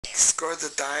go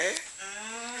to dye?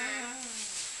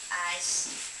 I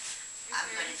see. I'm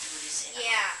going to do this in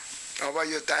Yeah. How about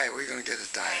your dye? Where are you going to get the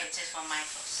dye? It's just for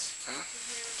Michael's. Huh?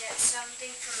 Get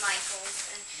something from Michael's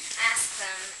and ask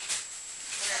them.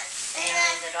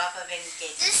 And the rubber band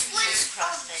gate. This was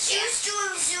process. she was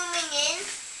doing zooming in,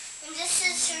 and this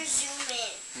is her zoom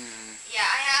in. Yeah,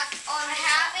 I have it on.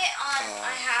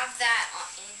 I have that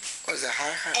on. Oh, is it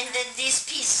high? And then this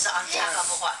piece on top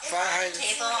of what? Fire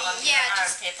Table on Yeah, our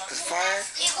just- table. It's fire?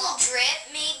 It will drip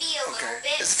maybe a little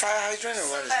bit. It's fire hydrant or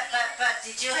what is it? But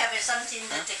did you have something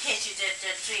that catch you the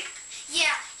drip? Yeah,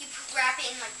 you wrap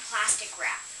it in like plastic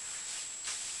wrap.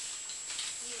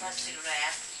 Plastic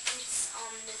wrap It's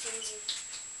the things you.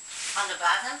 on the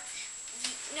bottom?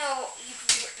 No, you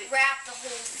wrap the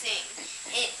whole thing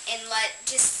and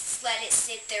just let it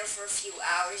sit there for a few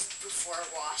hours before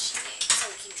washing it so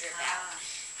it can drip out.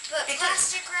 But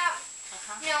plastic wrap,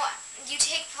 no, you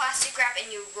take plastic wrap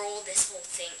and you roll this whole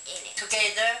thing in it.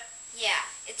 Together? Yeah,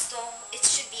 it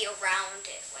should be around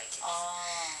it like.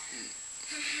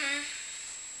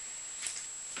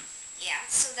 Yeah,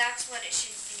 so that's what it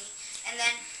should be, and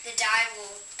then the dye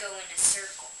will go in a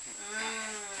circle.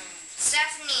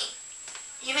 Stephanie.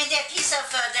 You mean that piece of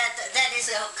that is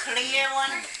a clear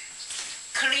one?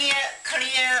 Clear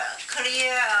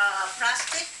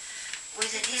plastic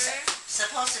with this.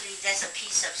 Supposedly that's a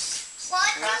piece of Why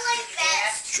do you like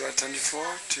plastic that? July 24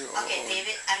 to Okay,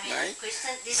 David. I mean,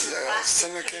 Kristen, this is The plastic.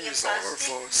 summer camp Clear is over plastic.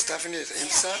 for Stephanie is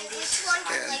inside, Which one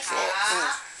do you and like for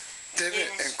that?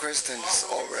 David and Kristen is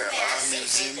over at our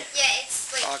museum. Yeah, it's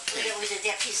like. Okay. With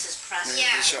that piece of plastic.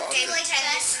 Yeah, They show all they the like that.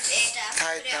 This is it.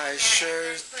 tie-dye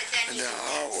shirts and the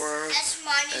artwork That's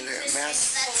mine and and the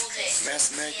Kristen's. That's Fold it. Kristen's. mask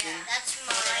making. That's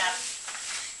Fold it mine. up.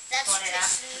 That's Fold it up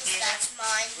Kristen's. together. That's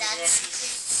mine. With that That's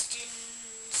piece.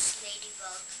 Kristen's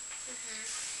ladybug.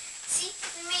 See,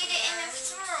 we made it in a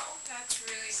swirl. That's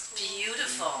really cool.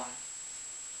 Beautiful.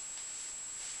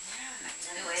 I'm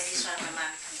gonna wear this one when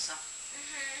Mommy comes home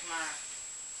tomorrow.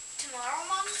 Tomorrow,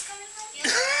 Mom's coming home.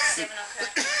 7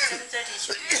 o'clock.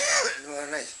 7:30. Well,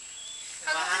 nice.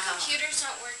 How come Wow. the computer's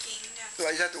not working? So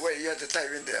you have to wait. You have to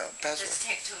type in the password. Just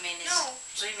take 2 minutes. No,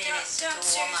 3 minutes to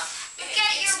downstairs. warm up. Look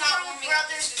at your little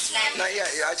brother's camera. Not yet.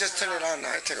 Yeah, I just turned it on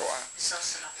now. It took a while. It's so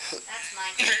slow. That's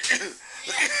mine.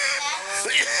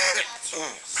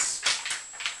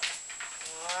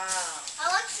 Wow. I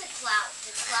like the clouds.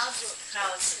 The clouds look.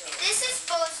 Clouds. This is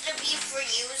supposed to be for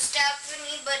you,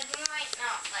 Stephanie, but you might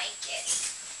not like it.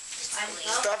 I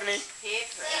love Stephanie.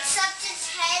 paper. Except its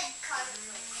head comes.